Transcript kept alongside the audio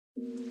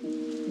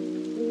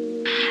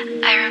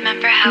I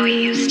remember how we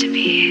used to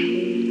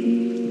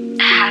be.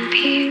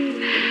 Happy.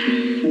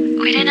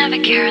 We didn't have a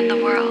care in the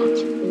world.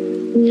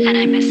 And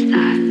I miss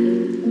that.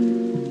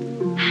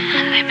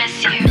 I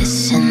miss you. I'm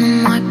missing the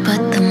mark,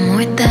 but the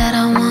more that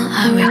I want,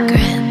 I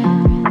regret.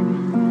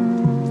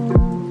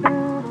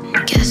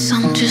 Guess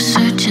I'm just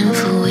searching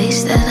for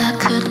ways that I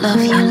could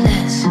love you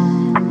less.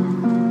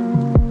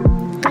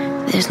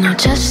 There's no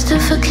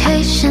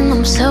justification,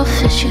 I'm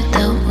selfish. You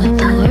dealt with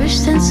the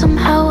worst and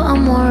somehow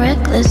I'm more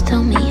reckless.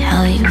 Tell me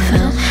how you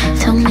felt,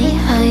 tell me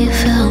how you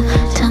felt,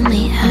 tell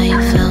me how you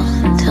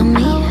felt, tell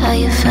me how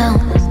you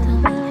felt,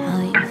 tell me how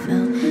you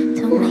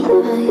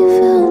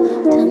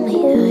felt, tell me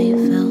how you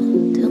felt,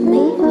 tell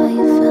me how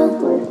you felt.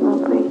 Where's my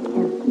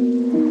breaking?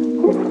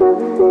 Is the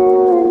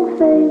feeling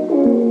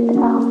faded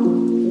out?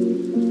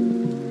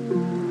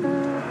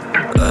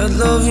 I'd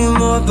love you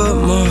more, but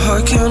my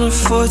heart can't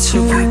afford to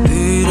be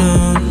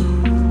beaten.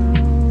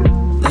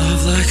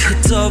 Love like a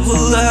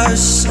double-edged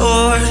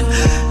sword.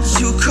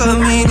 You cut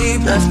me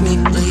deep, left me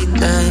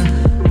bleeding.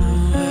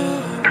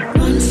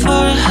 Run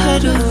far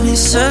ahead of me,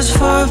 search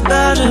for a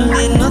better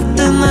me.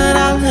 Nothing that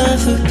I'll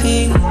never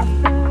be.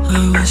 I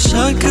wish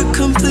I could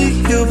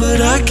complete you,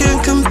 but I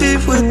can't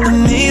compete with the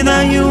me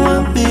that you